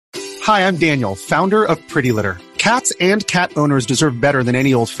Hi, I'm Daniel, founder of Pretty Litter. Cats and cat owners deserve better than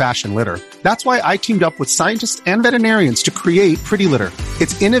any old-fashioned litter. That's why I teamed up with scientists and veterinarians to create Pretty Litter.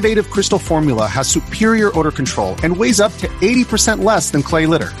 Its innovative crystal formula has superior odor control and weighs up to 80% less than clay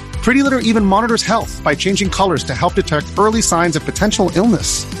litter. Pretty Litter even monitors health by changing colors to help detect early signs of potential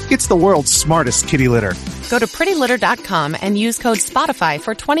illness. It's the world's smartest kitty litter. Go to prettylitter.com and use code SPOTIFY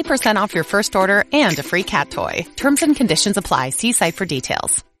for 20% off your first order and a free cat toy. Terms and conditions apply. See site for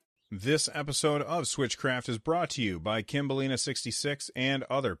details. This episode of Switchcraft is brought to you by Kimbalina66 and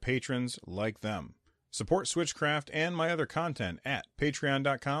other patrons like them. Support Switchcraft and my other content at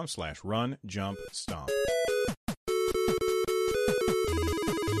patreon.com/runjumpstomp.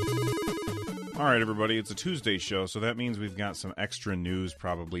 Alright everybody, it's a Tuesday show, so that means we've got some extra news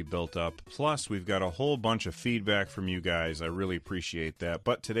probably built up. Plus, we've got a whole bunch of feedback from you guys. I really appreciate that.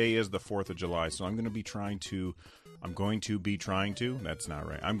 But today is the 4th of July, so I'm going to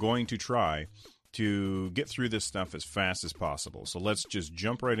try to get through this stuff as fast as possible. So let's just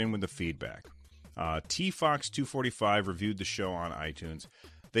jump right in with the feedback. TFox245 reviewed the show on iTunes.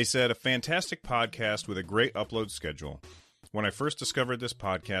 They said, a fantastic podcast with a great upload schedule. When I first discovered this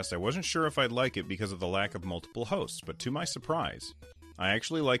podcast, I wasn't sure if I'd like it because of the lack of multiple hosts, but to my surprise, I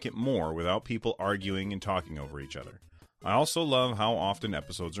actually like it more without people arguing and talking over each other. I also love how often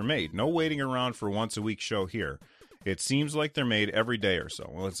episodes are made. No waiting around for once a week show here. It seems like they're made every day or so.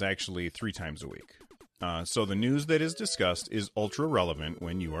 Well, it's actually 3 times a week. So the news that is discussed is ultra relevant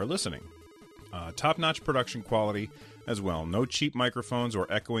when you are listening. Top-notch production quality as well. No cheap microphones or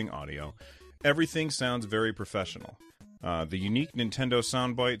echoing audio. Everything sounds very professional. The unique Nintendo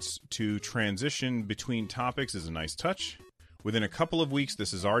sound bites to transition between topics is a nice touch. Within a couple of weeks,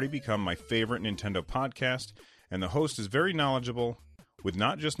 this has already become my favorite Nintendo podcast, and the host is very knowledgeable with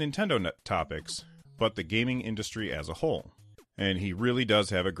not just Nintendo topics, but the gaming industry as a whole. And he really does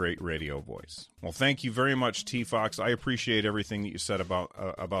have a great radio voice. Well, thank you very much, T-Fox. I appreciate everything that you said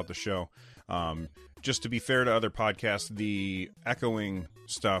about the show. Just to be fair to other podcasts, the echoing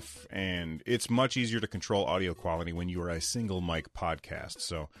stuff, and it's much easier to control audio quality when you are a single mic podcast.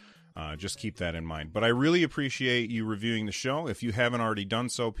 So just keep that in mind. But I really appreciate you reviewing the show. If you haven't already done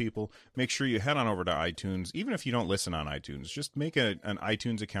so, people, make sure you head on over to iTunes. Even if you don't listen on iTunes, just make an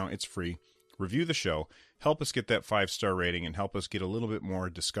iTunes account. It's free. Review the show. Help us get that 5-star rating and help us get a little bit more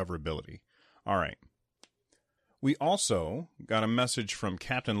discoverability. All right. We also got a message from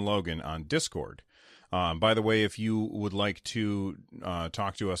Captain Logan on Discord. By the way, if you would like to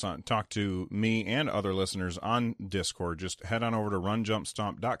talk to me and other listeners on Discord, just head on over to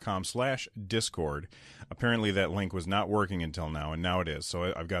runjumpstomp.com/Discord. Apparently that link was not working until now, and now it is,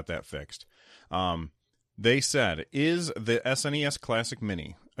 so I've got that fixed. They said, is the SNES Classic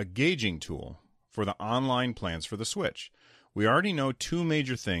Mini a gauging tool for the online plans for the Switch? We already know 2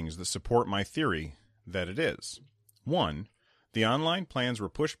 major things that support my theory that it is. 1, the online plans were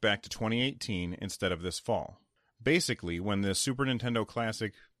pushed back to 2018 instead of this fall, basically when the Super Nintendo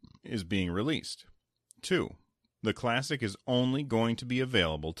Classic is being released. 2, the Classic is only going to be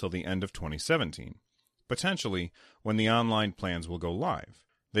available till the end of 2017, potentially when the online plans will go live.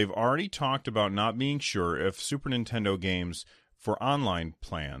 They've already talked about not being sure if Super Nintendo games for online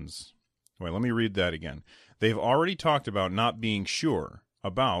plans... Wait, let me read that again. They've already talked about not being sure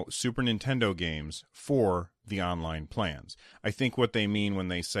about Super Nintendo games for the online plans. I think what they mean when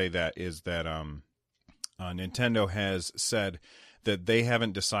they say that is that Nintendo has said that they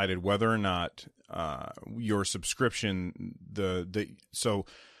haven't decided whether or not your subscription, so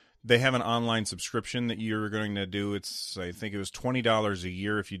they have an online subscription that you're going to do. I think it was $20 a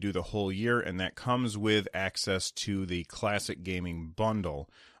year if you do the whole year, and that comes with access to the Classic Gaming Bundle.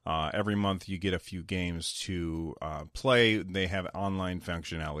 Every month you get a few games to play. They have online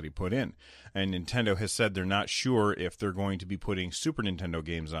functionality put in. And Nintendo has said they're not sure if they're going to be putting Super Nintendo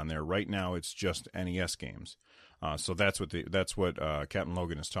games on there. Right now it's just NES games. So that's what Captain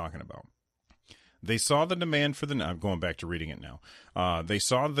Logan is talking about. They saw the demand for I'm going back to reading it now. They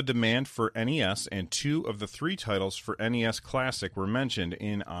saw the demand for NES, and 2 of the 3 titles for NES Classic were mentioned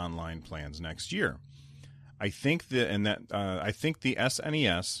in online plans next year. I think the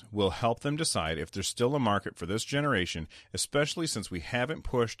SNES will help them decide if there's still a market for this generation, especially since we haven't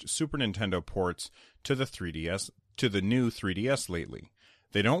pushed Super Nintendo ports to the 3DS, to the new 3DS lately.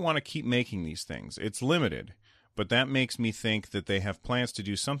 They don't want to keep making these things. It's limited, but that makes me think that they have plans to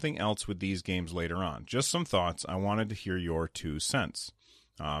do something else with these games later on. Just some thoughts. I wanted to hear your 2 cents.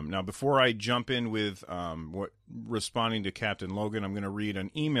 Now, before I jump in with responding to Captain Logan, I'm going to read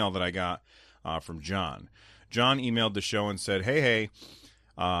an email that I got from John. John emailed the show and said, hey,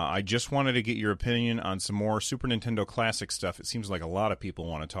 I just wanted to get your opinion on some more Super Nintendo Classic stuff. It seems like a lot of people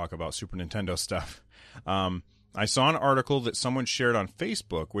want to talk about Super Nintendo stuff. I saw an article that someone shared on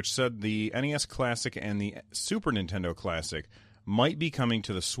Facebook which said the NES Classic and the Super Nintendo Classic might be coming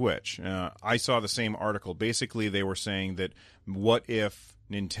to the Switch. I saw the same article. Basically, they were saying that what if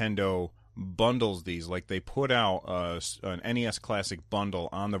Nintendo bundles these, like they put out an NES Classic bundle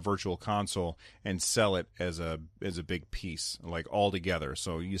on the Virtual Console and sell it as a big piece, like all together.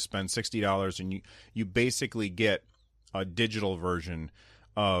 So you spend $60 and you basically get a digital version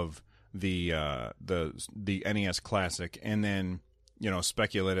of the NES Classic, and then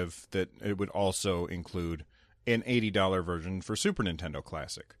speculative that it would also include an $80 version for Super Nintendo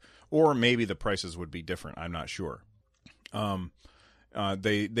Classic, or maybe the prices would be different. I'm not sure.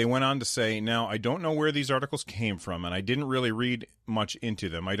 They went on to say, now I don't know where these articles came from, and I didn't really read much into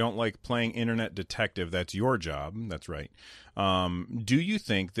them. I don't like playing internet detective. That's your job. That's right. Do you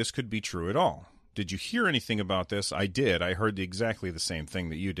think this could be true at all? Did you hear anything about this? I did. I heard exactly the same thing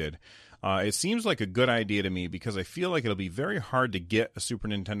that you did. It seems like a good idea to me because I feel like it'll be very hard to get a Super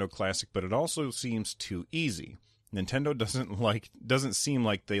Nintendo Classic, but it also seems too easy. Nintendo doesn't seem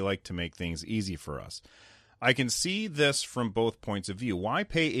like they like to make things easy for us. I can see this from both points of view. Why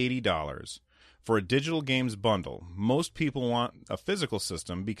pay $80 for a digital games bundle? Most people want a physical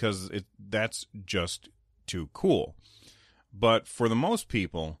system because that's just too cool. But for the most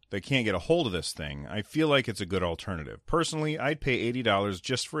people that can't get a hold of this thing, I feel like it's a good alternative. Personally, I'd pay $80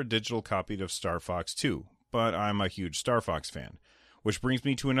 just for a digital copy of Star Fox 2, but I'm a huge Star Fox fan. Which brings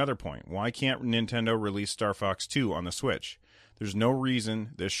me to another point. Why can't Nintendo release Star Fox 2 on the Switch? There's no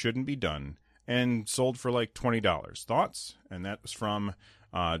reason this shouldn't be done, and sold for like $20. Thoughts? And that was from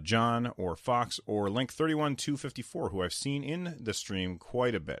John or Fox or Link31254, who I've seen in the stream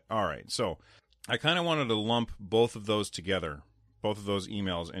quite a bit. All right, so I kind of wanted to lump both of those together, both of those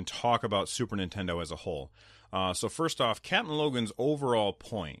emails, and talk about Super Nintendo as a whole. So first off, Captain Logan's overall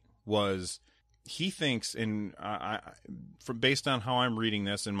point was he thinks, based on how I'm reading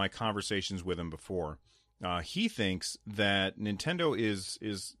this and my conversations with him before, he thinks that Nintendo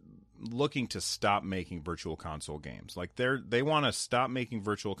is looking to stop making Virtual Console games. Like they want to stop making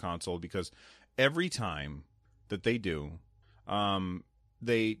Virtual Console because every time that they do,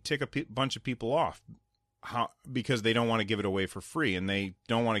 they tick a bunch of people off because they don't want to give it away for free, and they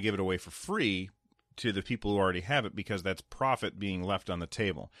don't want to give it away for free to the people who already have it because that's profit being left on the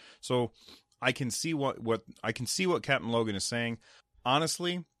table. So I can see what Captain Logan is saying.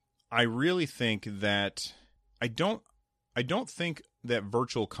 Honestly, I really think that I don't think that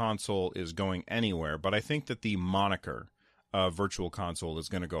Virtual Console is going anywhere, but I think that the moniker of Virtual Console is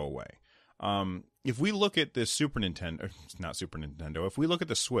going to go away. If we look at this if we look at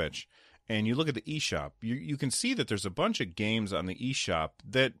the Switch and you look at the eShop, you can see that there's a bunch of games on the eShop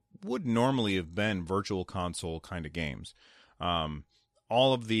that would normally have been Virtual Console kind of games.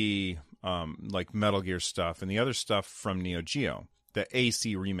 All of the like Metal Gear stuff and the other stuff from Neo Geo, the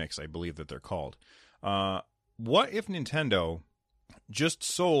AC Remix, I believe that they're called. What if Nintendo just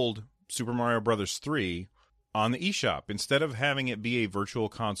sold Super Mario Bros. 3 on the eShop instead of having it be a Virtual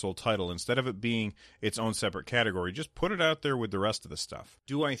Console title, instead of it being its own separate category? Just put it out there with the rest of the stuff.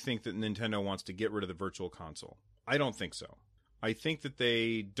 Do I think that Nintendo wants to get rid of the Virtual Console? I don't think so. I think that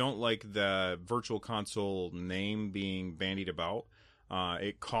they don't like the Virtual Console name being bandied about.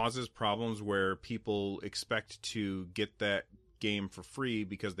 It causes problems where people expect to get that game for free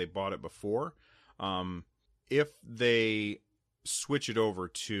because they bought it before. If they switch it over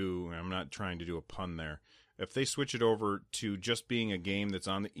to, I'm not trying to do a pun there, if they switch it over to just being a game that's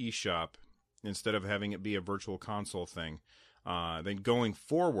on the eShop instead of having it be a Virtual Console thing, then going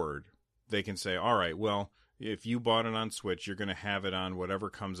forward, they can say, all right, well, if you bought it on Switch, you're going to have it on whatever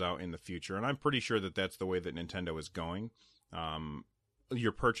comes out in the future. And I'm pretty sure that that's the way that Nintendo is going.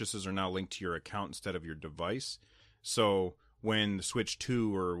 Your purchases are now linked to your account instead of your device. So when the Switch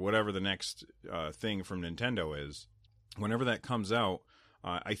 2 or whatever the next thing from Nintendo is, whenever that comes out,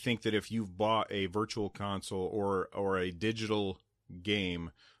 I think that if you've bought a Virtual Console or a digital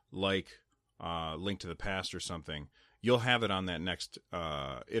game like Link to the Past or something, you'll have it on that next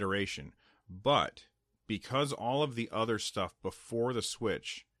iteration. But because all of the other stuff before the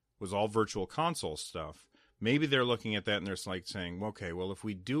Switch was all Virtual Console stuff, maybe they're looking at that and they're like saying, okay, well, if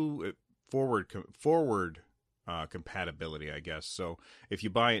we do it forward compatibility, I guess. So if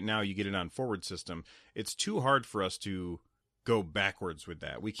you buy it now, you get it on forward system. It's too hard for us to go backwards with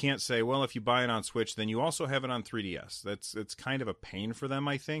that. We can't say, well, if you buy it on Switch, then you also have it on 3DS. It's kind of a pain for them,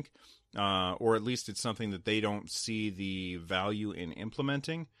 I think. Or at least it's something that they don't see the value in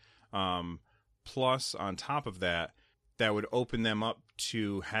implementing. Plus, on top of that, that would open them up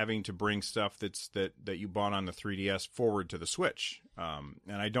to having to bring stuff that you bought on the 3DS forward to the Switch. And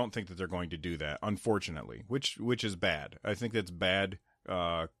I don't think that they're going to do that, unfortunately, which is bad. I think that's bad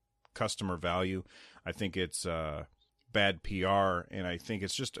customer value. I think it's bad PR, and I think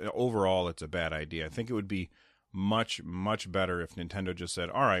it's just overall it's a bad idea. I think it would be much, much better if Nintendo just said,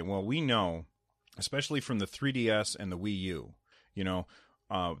 all right, well, we know, especially from the 3DS and the Wii U, you know,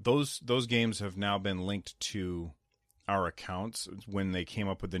 those games have now been linked to our accounts when they came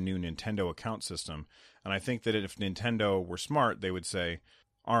up with the new Nintendo account system. And I think that if Nintendo were smart, they would say,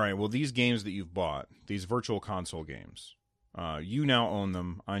 all right, well, these games that you've bought, these virtual console games, you now own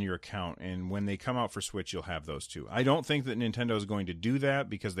them on your account, and when they come out for Switch, you'll have those too. I don't think that Nintendo is going to do that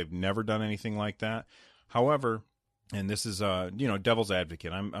because they've never done anything like that. However, and this is devil's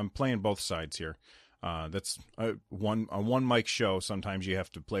advocate. I'm playing both sides here. That's a one mic show. Sometimes you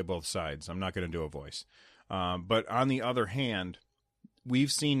have to play both sides. I'm not going to do a voice. But on the other hand,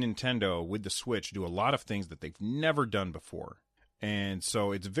 we've seen Nintendo with the Switch do a lot of things that they've never done before. And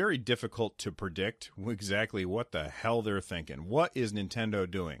so it's very difficult to predict exactly what the hell they're thinking. What is Nintendo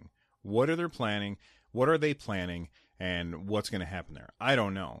doing? What are they planning? What are they planning? And what's going to happen there? I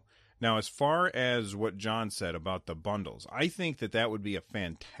don't know. Now, as far as what John said about the bundles, I think that would be a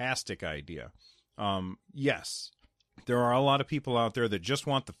fantastic idea. Yes, there are a lot of people out there that just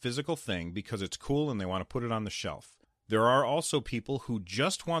want the physical thing because it's cool and they want to put it on the shelf. There are also people who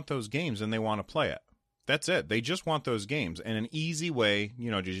just want those games and they want to play it. That's it. They just want those games, and an easy way,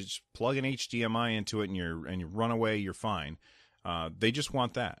 to just plug an HDMI into it and you run away, you're fine. They just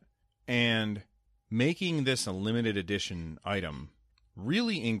want that. And making this a limited edition item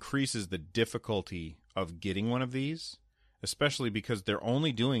really increases the difficulty of getting one of these, especially because they're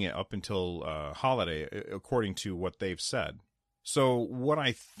only doing it up until holiday, according to what they've said. So what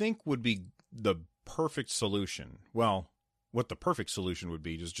I think would be the perfect solution, what the perfect solution would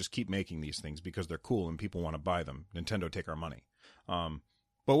be is just keep making these things because they're cool and people want to buy them. Nintendo, take our money.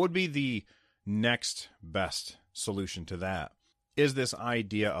 But would be the next best solution to that is this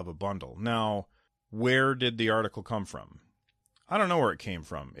idea of a bundle. Now, where did the article come from? I don't know where it came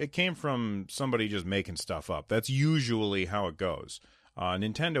from. It came from somebody just making stuff up. That's usually how it goes.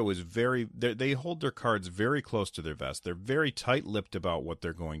 Nintendo is they hold their cards very close to their vest. They're very tight-lipped about what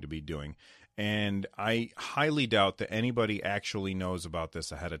they're going to be doing. And I highly doubt that anybody actually knows about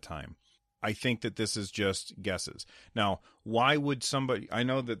this ahead of time. I think that this is just guesses. Now, why would somebody... I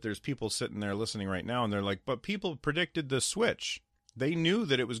know that there's people sitting there listening right now, and they're like, but people predicted the Switch. They knew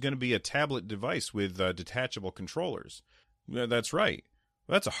that it was going to be a tablet device with detachable controllers. That's right.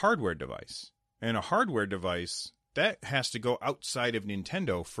 That's a hardware device. And a hardware device, that has to go outside of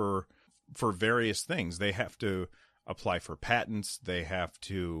Nintendo for various things. They have to apply for patents.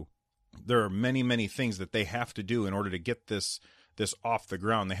 There are many, many things that they have to do in order to get this off the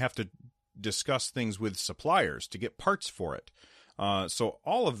ground. They have to discuss things with suppliers to get parts for it. So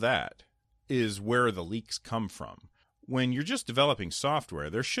all of that is where the leaks come from. When you're just developing software,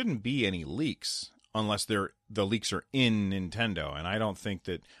 there shouldn't be any leaks unless the leaks are in Nintendo. And I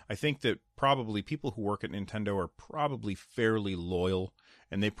think that probably people who work at Nintendo are probably fairly loyal,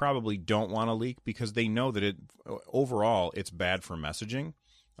 and they probably don't want to leak because they know that overall it's bad for messaging.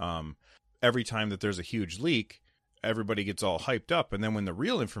 Every time that there's a huge leak, everybody gets all hyped up, and then when the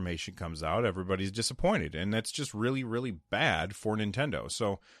real information comes out, everybody's disappointed, and that's just really, really bad for Nintendo.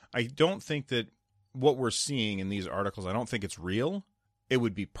 So I don't think that what we're seeing in these articles, I don't think it's real. It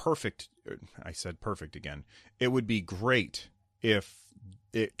would be perfect. I said perfect again. It would be great if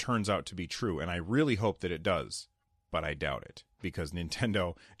it turns out to be true, and I really hope that it does, but I doubt it because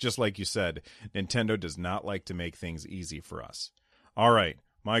Nintendo, just like you said, Nintendo does not like to make things easy for us. All right.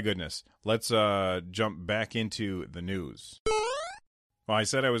 My goodness. Let's jump back into the news. Well, I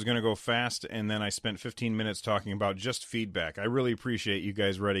said I was going to go fast, and then I spent 15 minutes talking about just feedback. I really appreciate you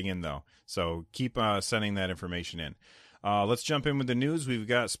guys writing in, though. So keep sending that information in. Let's jump in with the news. We've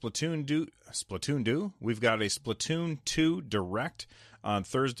got Splatoon 2. We've got a Splatoon 2 Direct on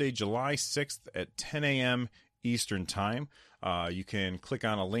Thursday, July 6th at 10 a.m. Eastern Time. You can click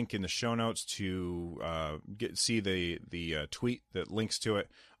on a link in the show notes to see the tweet that links to it.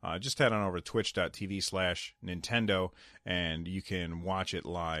 Just head on over to twitch.tv/Nintendo, and you can watch it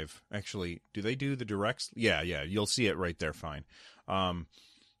live. Actually, do they do the directs? Yeah, you'll see it right there fine.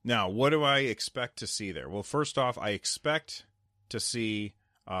 Now, what do I expect to see there? Well, first off, I expect to see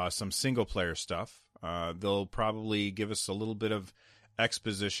some single-player stuff. They'll probably give us a little bit of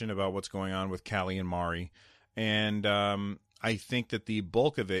exposition about what's going on with Callie and Mari. And I think that the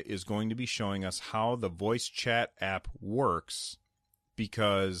bulk of it is going to be showing us how the voice chat app works,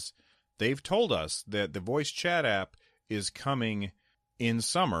 because they've told us that the voice chat app is coming in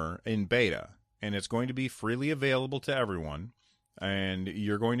summer in beta, and it's going to be freely available to everyone, and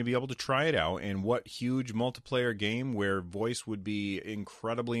you're going to be able to try it out. And what huge multiplayer game where voice would be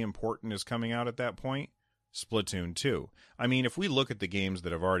incredibly important is coming out at that point? Splatoon 2. I mean, if we look at the games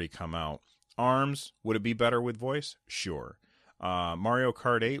that have already come out, ARMS, would it be better with voice? Sure. Mario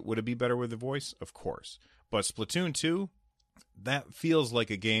Kart 8, would it be better with the voice? Of course. But Splatoon 2, that feels like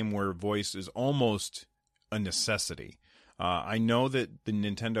a game where voice is almost a necessity. I know that the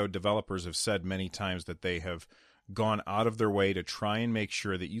Nintendo developers have said many times that they have gone out of their way to try and make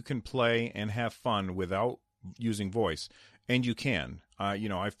sure that you can play and have fun without using voice. And you can.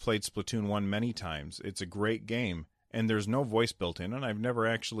 I've played Splatoon 1 many times. It's a great game, and there's no voice built in, and I've never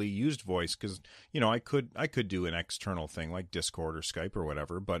actually used voice because, I could do an external thing like Discord or Skype or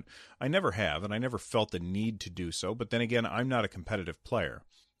whatever, but I never have, and I never felt the need to do so. But then again, I'm not a competitive player.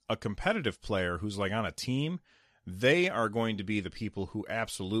 A competitive player who's like on a team, they are going to be the people who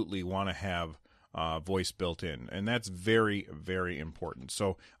absolutely want to have voice built in, and that's very, very important.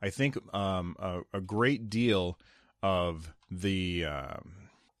 So I think a great deal of the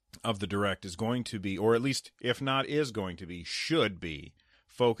Direct is going to be, or at least if not is going to be, should be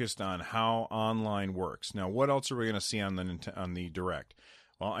focused on how online works. Now, what else are we going to see on the Direct?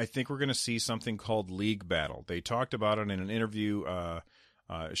 Well, I think we're going to see something called League Battle. They talked about it in an interview.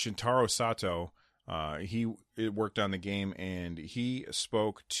 Shintaro Sato, he worked on the game, and he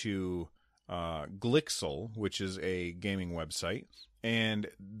spoke to Glixel, which is a gaming website, and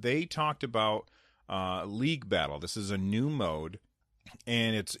they talked about League Battle. This is a new mode,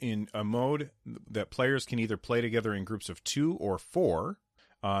 and it's in a mode that players can either play together in groups of 2 or 4,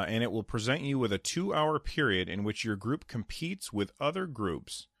 and it will present you with a 2-hour period in which your group competes with other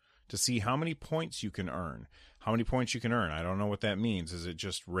groups to see how many points you can earn. How many points you can earn, I don't know what that means. Is it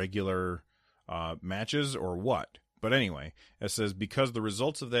just regular matches or what? But anyway, it says, because the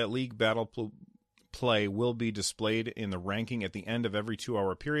results of that League Battle play will be displayed in the ranking at the end of every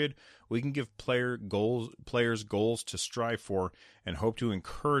 2-hour period, we can give players goals to strive for and hope to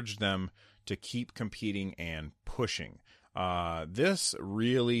encourage them to keep competing and pushing. This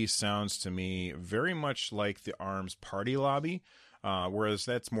really sounds to me very much like the ARMS party lobby, whereas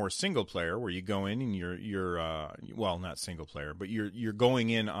that's more single player, where you go in and you're well, not single player, but you're going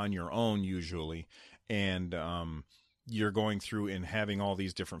in on your own usually, and you're going through and having all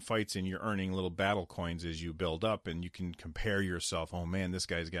these different fights, and you're earning little battle coins as you build up, and you can compare yourself. Oh man, this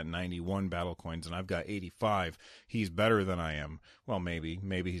guy's got 91 battle coins and I've got 85. He's better than I am. Well, maybe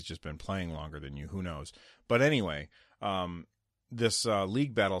he's just been playing longer than you. Who knows? But anyway, this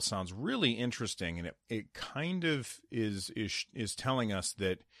League Battle sounds really interesting, and it kind of is telling us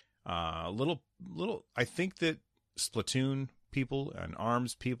that little. I think that Splatoon people and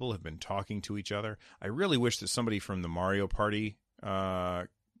ARMS people have been talking to each other. I really wish that somebody from the Mario Party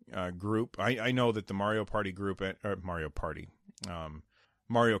group. I know that the Mario Party group Mario Kart.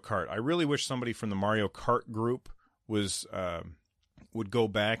 I really wish somebody from the Mario Kart group would go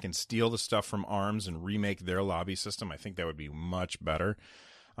back and steal the stuff from ARMS and remake their lobby system. I think that would be much better.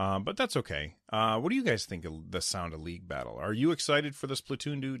 But that's okay. What do you guys think of the sound of League Battle? Are you excited for the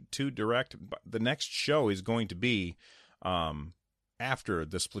Splatoon 2 Direct? The next show is going to be after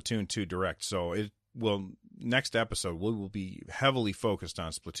the Splatoon 2 Direct. So next episode we will be heavily focused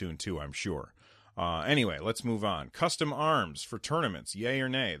on Splatoon 2, I'm sure. Anyway, let's move on. Custom arms for tournaments, yay or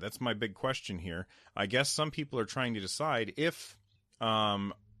nay? That's my big question here. I guess some people are trying to decide if,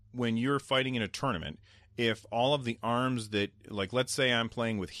 when you're fighting in a tournament, if all of the arms that, like, let's say I'm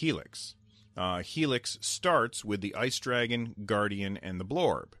playing with Helix. Helix starts with the Ice Dragon, Guardian, and the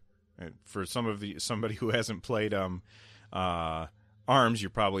Blorb. For somebody who hasn't played ARMS, you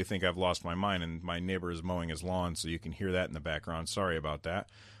probably think I've lost my mind, and my neighbor is mowing his lawn, so you can hear that in the background. Sorry about that.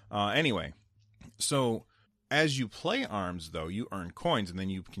 Anyway, so as you play ARMS, though, you earn coins, and then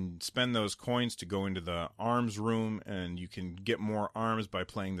you can spend those coins to go into the ARMS room, and you can get more arms by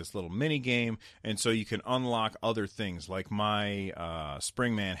playing this little mini game, and so you can unlock other things. Like my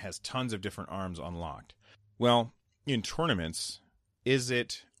Springman has tons of different arms unlocked. Well, in tournaments, is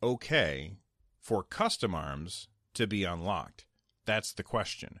it okay for custom arms to be unlocked? That's the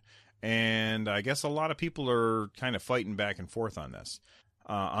question. And I guess a lot of people are kind of fighting back and forth on this.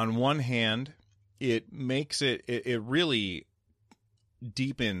 On one hand, it makes it really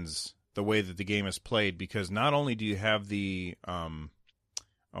deepens the way that the game is played, because not only do you have the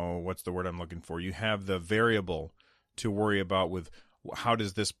what's the word I'm looking for? You have the variable to worry about with how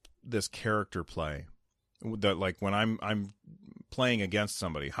does this character play. That, like, when I'm playing against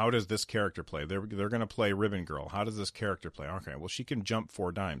somebody. How does this character play? They're going to play Ribbon Girl. How does this character play? Okay, well, she can jump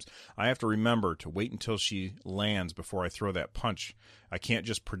 4 dimes. I have to remember to wait until she lands before I throw that punch. I can't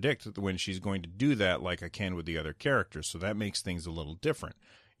just predict when she's going to do that like I can with the other characters, so that makes things a little different,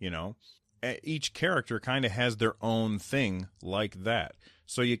 you know? Each character kind of has their own thing like that.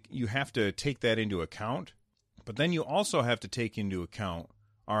 So you have to take that into account, but then you also have to take into account,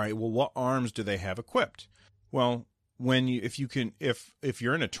 all right, well, what arms do they have equipped? Well, if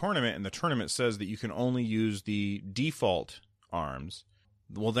you're in a tournament and the tournament says that you can only use the default arms,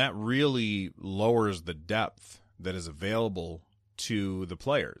 well, that really lowers the depth that is available to the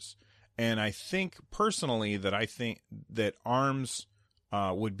players. And I think personally that arms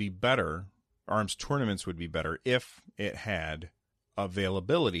would be better, arms tournaments would be better if it had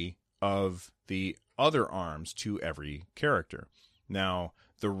availability of the other arms to every character. Now,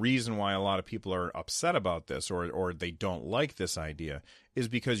 the reason why a lot of people are upset about this or they don't like this idea is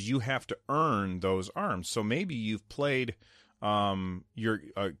because you have to earn those arms. So maybe you've played I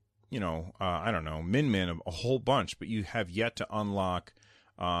don't know, Min a whole bunch, but you have yet to unlock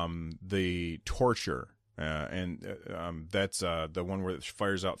the Torture. That's the one where it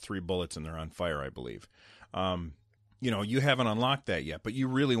fires out 3 bullets and they're on fire, I believe. You haven't unlocked that yet, but you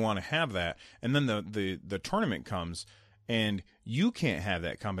really want to have that. And then the tournament comes, and you can't have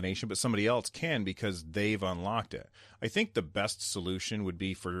that combination, but somebody else can because they've unlocked it. I think the best solution would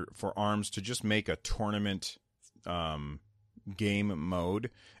be for ARMS to just make a tournament game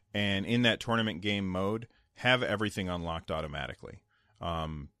mode, and in that tournament game mode, have everything unlocked automatically.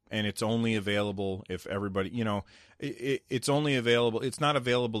 And it's only available if everybody, it's only available. It's not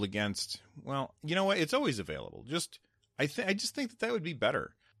available against, well, you know what? It's always available. I just think that would be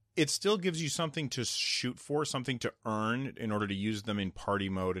better. It still gives you something to shoot for, something to earn in order to use them in party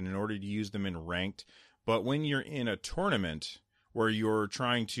mode and in order to use them in ranked. But when you're in a tournament where you're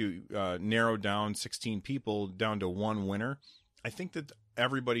trying to narrow down 16 people down to one winner, I think that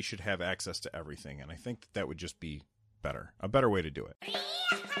everybody should have access to everything. And I think that would just be better, a better way to do it.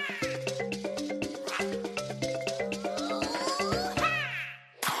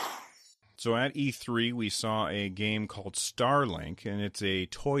 So at E3, we saw a game called Starlink, and it's a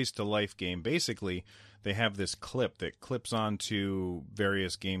Toys to Life game. Basically, they have this clip that clips onto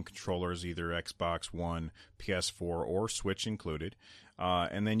various game controllers, either Xbox One, PS4, or Switch included.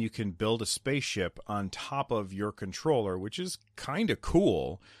 And then you can build a spaceship on top of your controller, which is kind of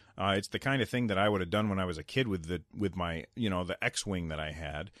cool. It's the kind of thing that I would have done when I was a kid with my, the X-Wing that I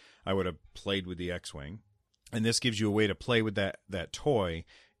had. I would have played with the X-Wing. And this gives you a way to play with that toy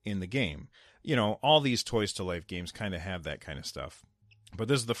in the game. All these Toys to Life games kind of have that kind of stuff. But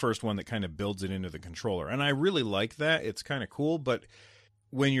this is the first one that kind of builds it into the controller. And I really like that. It's kind of cool. But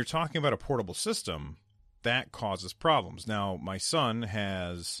when you're talking about a portable system, that causes problems. Now, my son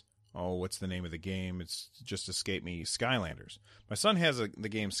has, what's the name of the game? It's just escaped me, Skylanders. My son has the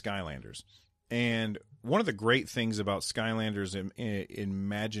game Skylanders. And one of the great things about Skylanders in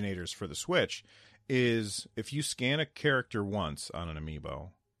Imaginators for the Switch is if you scan a character once on an amiibo,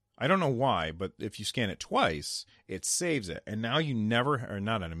 I don't know why, but if you scan it twice, it saves it. And now you never, or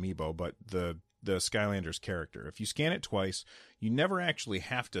not an amiibo, but the Skylanders character. If you scan it twice, you never actually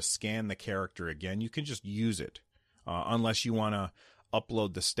have to scan the character again. You can just use it, unless you want to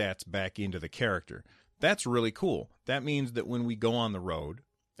upload the stats back into the character. That's really cool. That means that when we go on the road,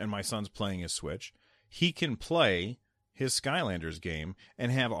 and my son's playing his Switch, he can play his Skylanders game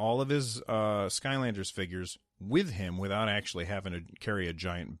and have all of his Skylanders figures with him without actually having to carry a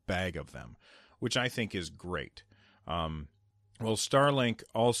giant bag of them, which I think is great. Well, Starlink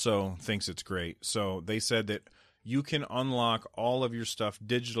also thinks it's great. So they said that you can unlock all of your stuff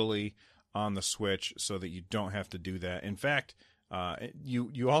digitally on the Switch so that you don't have to do that. In fact,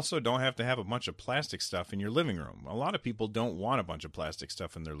 you also don't have to have a bunch of plastic stuff in your living room. A lot of people don't want a bunch of plastic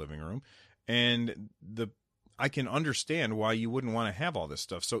stuff in their living room, and I can understand why you wouldn't want to have all this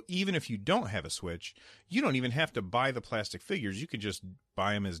stuff. So even if you don't have a Switch, you don't even have to buy the plastic figures. You could just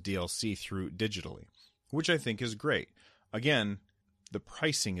buy them as DLC through digitally, which I think is great. Again, the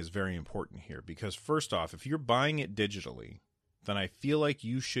pricing is very important here because first off, if you're buying it digitally, then I feel like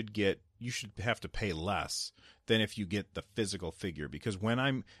you should have to pay less than if you get the physical figure. Because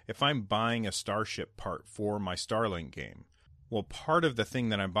if I'm buying a Starship part for my Starlink game, well, part of the thing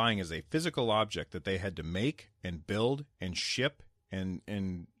that I'm buying is a physical object that they had to make and build and ship, and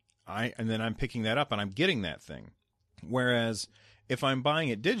then I'm picking that up and I'm getting that thing. Whereas if I'm buying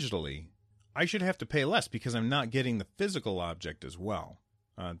it digitally, I should have to pay less because I'm not getting the physical object as well.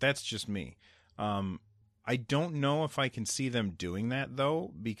 That's just me. I don't know if I can see them doing that,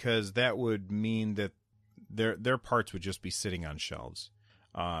 though, because that would mean that their parts would just be sitting on shelves.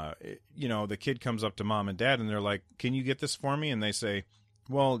 The kid comes up to mom and dad and they're like, "Can you get this for me?" And they say,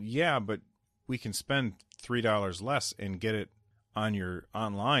 "Well, yeah, but we can spend $3 less and get it on your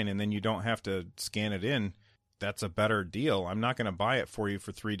online, and then you don't have to scan it in. That's a better deal. I'm not going to buy it for you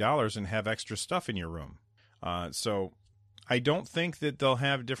for $3 and have extra stuff in your room." So I don't think that they'll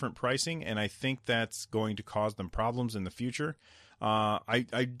have different pricing, and I think that's going to cause them problems in the future.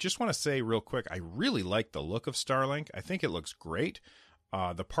 I just want to say real quick, I really like the look of Starlink. I think it looks great.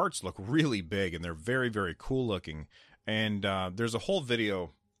 The parts look really big, and they're very, very cool looking. And there's a whole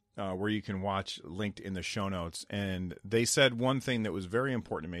video where you can watch linked in the show notes. And they said one thing that was very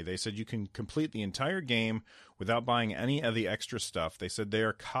important to me. They said you can complete the entire game without buying any of the extra stuff. They said they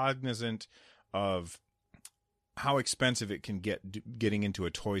are cognizant of how expensive it can get getting into a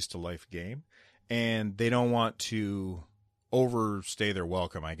Toys to Life game. And they don't want to overstay their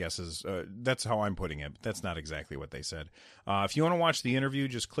welcome, I guess, is that's how I'm putting it. But that's not exactly what they said. If you want to watch the interview,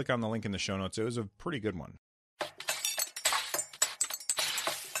 just click on the link in the show notes. It was a pretty good one.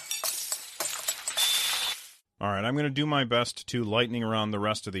 All right, I'm going to do my best to lightning around the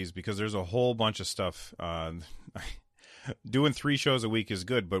rest of these because there's a whole bunch of stuff. Doing 3 shows a week is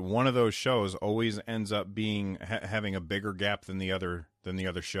good, but one of those shows always ends up being having a bigger gap than the other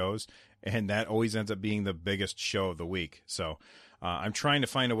shows, and that always ends up being the biggest show of the week. So I'm trying to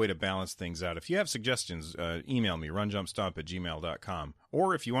find a way to balance things out. If you have suggestions, email me, runjumpstomp@gmail.com.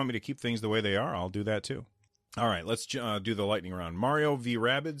 Or if you want me to keep things the way they are, I'll do that too. All right, let's do the lightning round. Mario v.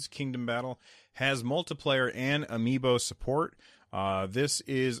 Rabbids Kingdom Battle has multiplayer and amiibo support. This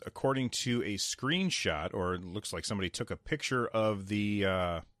is according to a screenshot, or it looks like somebody took a picture of the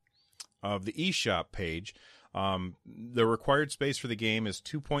eShop page. The required space for the game is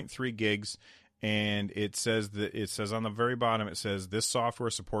 2.3 gigs, and it says on the very bottom, it says this software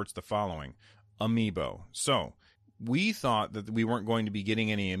supports the following: amiibo. So we thought that we weren't going to be getting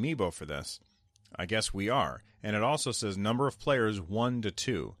any amiibo for this. I guess we are. And it also says number of players 1 to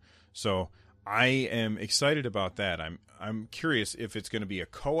 2. So I am excited about that. I'm curious if it's going to be a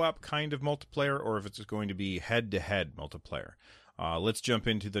co-op kind of multiplayer or if it's going to be head-to-head multiplayer. Let's jump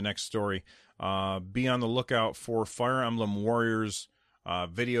into the next story. Be on the lookout for Fire Emblem Warriors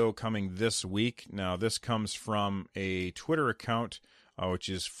video coming this week. Now, this comes from a Twitter account, which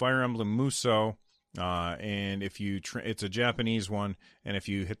is Fire Emblem Muso. And if you it's a Japanese one, and if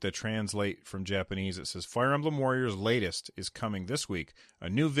you hit the translate from Japanese, it says Fire Emblem Warriors latest is coming this week. A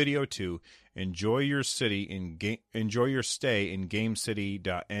new video to enjoy your stay in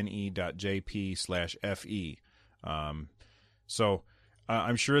gamecity.ne.jp/fe. So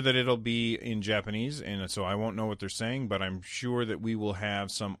I'm sure that it'll be in Japanese, and so I won't know what they're saying, but I'm sure that we will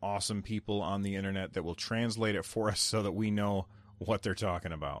have some awesome people on the internet that will translate it for us so that we know what they're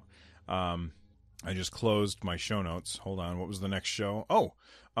talking about. I just closed my show notes. Hold on. What was the next show?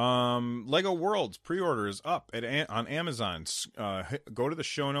 Lego Worlds pre-order is up on Amazon. Go to the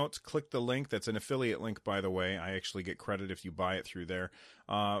show notes, click the link. That's an affiliate link, by the way. I actually get credit if you buy it through there.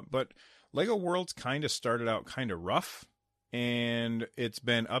 But Lego Worlds kind of started out kind of rough, and it's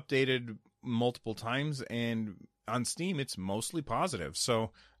been updated multiple times, and on Steam, it's mostly positive.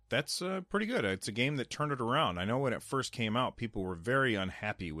 So that's pretty good. It's a game that turned it around. I know when it first came out, people were very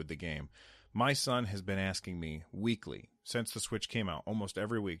unhappy with the game. My son has been asking me weekly since the Switch came out, almost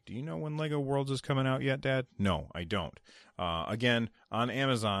every week, "Do you know when Lego Worlds is coming out yet, Dad?" No, I don't. Again, on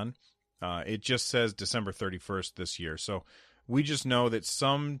Amazon, it just says December 31st this year. So we just know that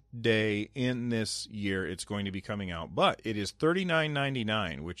someday in this year it's going to be coming out. But it is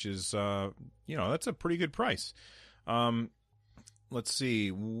 $39.99, which is, that's a pretty good price. Let's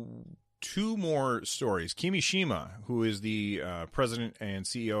see. 2 more stories. Kimishima, who is the president and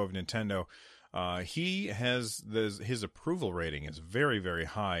CEO of Nintendo, he has his approval rating is very, very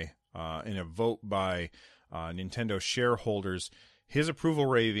high in a vote by Nintendo shareholders. His approval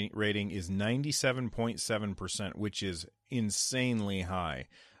rating is 97.7%, which is insanely high.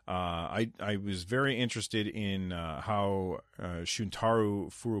 I was very interested in how Shuntaro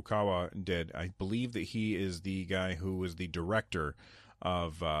Furukawa did. I believe that he is the guy who was the director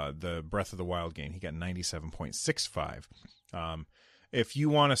of the Breath of the Wild game. He got 97.65. If you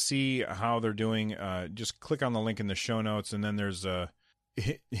want to see how they're doing, just click on the link in the show notes, and then there's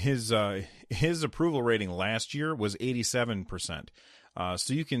his approval rating last year was 87%.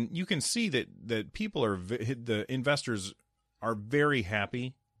 So you can see that people the investors are very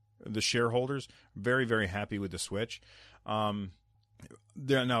happy. The shareholders very, very happy with the Switch.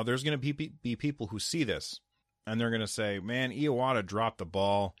 There's going to be people who see this, and they're going to say, "Man, Iwata dropped the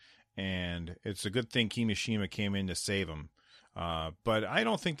ball, and it's a good thing Kimishima came in to save him." But I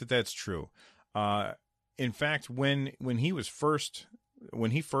don't think that that's true. in fact, when he first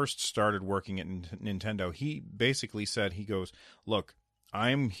started working at Nintendo, he basically said, he goes, "Look,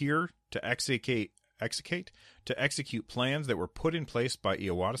 I'm here to execute plans that were put in place by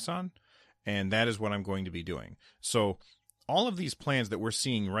Iwata-san, and that is what I'm going to be doing." So all of these plans that we're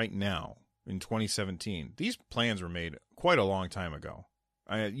seeing right now in 2017, these plans were made quite a long time ago.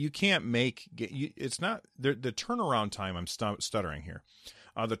 You can't make it's not the turnaround time. I'm stuttering here.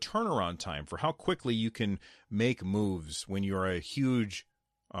 The turnaround time for how quickly you can make moves when you're a huge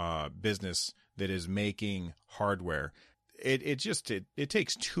business that is making hardware. It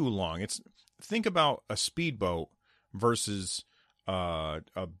takes too long. Think about a speedboat versus a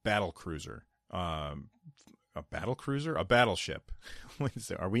battle cruiser. A battleship.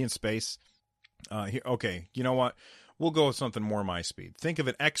 Are we in space? Okay, you know what? We'll go with something more my speed. Think of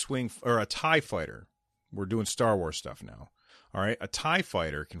an X-Wing or a TIE fighter. We're doing Star Wars stuff now. All right, a TIE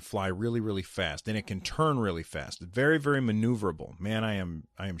fighter can fly really, really fast, and it can turn really fast. Very, very maneuverable. Man, I am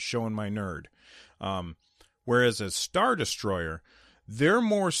showing my nerd. Whereas a Star Destroyer, they're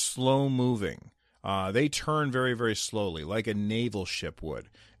more slow-moving. They turn very, very slowly, like a naval ship would.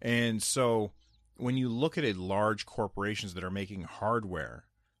 And so when you look at large corporations that are making hardware,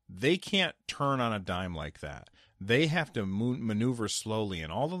 they can't turn on a dime like that. They have to maneuver slowly,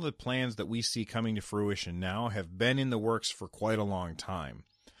 and all of the plans that we see coming to fruition now have been in the works for quite a long time.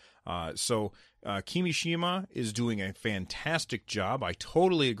 So Kimishima is doing a fantastic job. I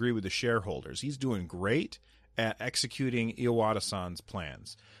totally agree with the shareholders. He's doing great at executing Iwata-san's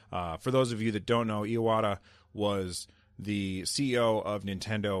plans. For those of you that don't know, Iwata was the CEO of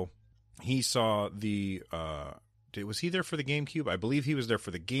Nintendo. He saw was he there for the GameCube? I believe he was there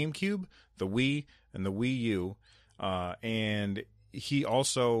for the GameCube, the Wii, and the Wii U. And he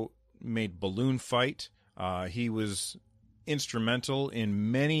also made Balloon Fight. He was instrumental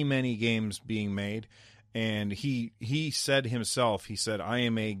in many, many games being made. And he said himself, "I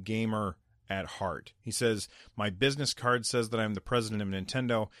am a gamer at heart." He says, "My business card says that I'm the president of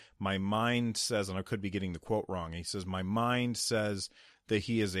Nintendo. My mind says," and I could be getting the quote wrong, he says, "my mind says that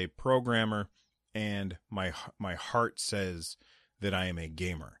he is a programmer, and my heart says that I am a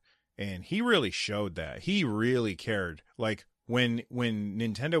gamer." And he really showed that. He really cared. Like when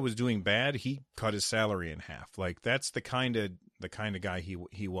Nintendo was doing bad, he cut his salary in half. Like that's the kind of guy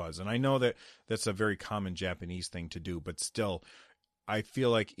he was. And I know that that's a very common Japanese thing to do, but still, I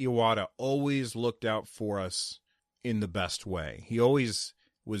feel like Iwata always looked out for us in the best way. He always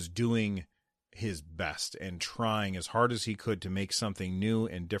was doing his best and trying as hard as he could to make something new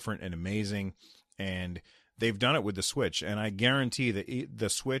and different and amazing. And they've done it with the Switch, and I guarantee that the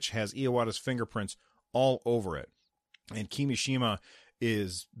Switch has Iwata's fingerprints all over it. And Kimishima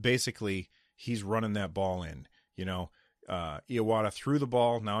is basically, he's running that ball in. You know, Iwata threw the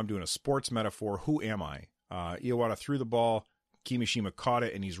ball. Now I'm doing a sports metaphor. Who am I? Iwata threw the ball. Kimishima caught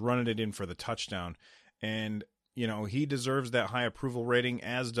it, and he's running it in for the touchdown. And, you know, he deserves that high approval rating,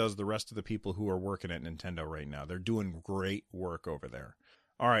 as does the rest of the people who are working at Nintendo right now. They're doing great work over there.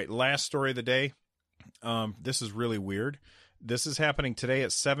 All right, last story of the day. This is really weird. This is happening today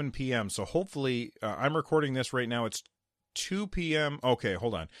at 7 p.m. So hopefully, I'm recording this right now. It's 2 p.m. Okay,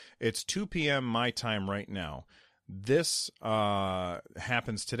 hold on. It's 2 p.m. my time right now. This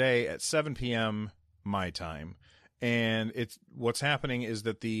happens today at 7 p.m. my time. And what's happening is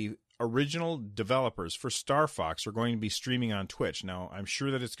that the original developers for Star Fox are going to be streaming on Twitch. Now, I'm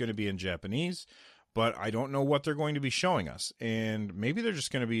sure that it's going to be in Japanese, but I don't know what they're going to be showing us. And maybe they're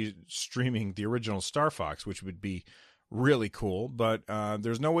just going to be streaming the original Star Fox, which would be really cool. But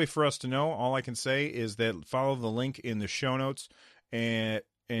there's no way for us to know. All I can say is that follow the link in the show notes, and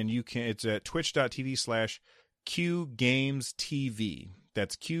you can. It's at twitch.tv/QGamesTV.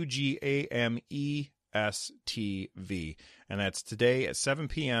 That's QGAMESTV. And that's today at 7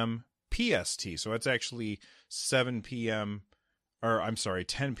 p.m. PST. So it's actually 7 p.m. or I'm sorry,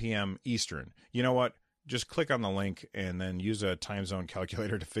 10 p.m. Eastern. You know what? Just click on the link and then use a time zone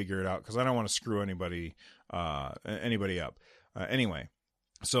calculator to figure it out, because I don't want to screw anybody up. Anyway,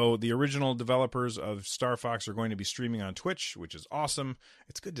 so the original developers of Star Fox are going to be streaming on Twitch, which is awesome.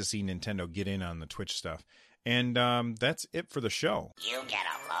 It's good to see Nintendo get in on the Twitch stuff. And that's it for the show. You get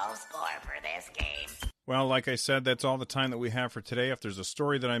a low score for this game. Well, like I said, that's all the time that we have for today. If there's a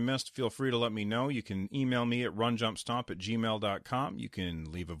story that I missed, feel free to let me know. You can email me at runjumpstomp@gmail.com. You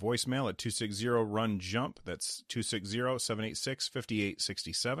can leave a voicemail at 260-RUN-JUMP. That's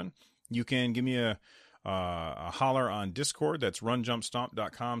 260-786-5867. You can give me a holler on Discord. That's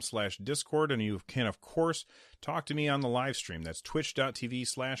runjumpstomp.com/Discord. And you can, of course, talk to me on the live stream. That's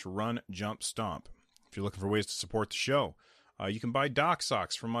twitch.tv/runjumpstomp. If you're looking for ways to support the show, You can buy dock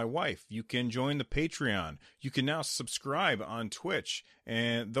socks from my wife. You can join the Patreon. You can now subscribe on Twitch.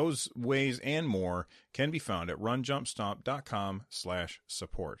 And those ways and more can be found at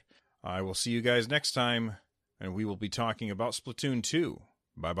runjumpstomp.com/support. I will see you guys next time, and we will be talking about Splatoon 2.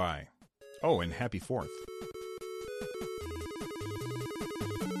 Bye-bye. Oh, and happy 4th.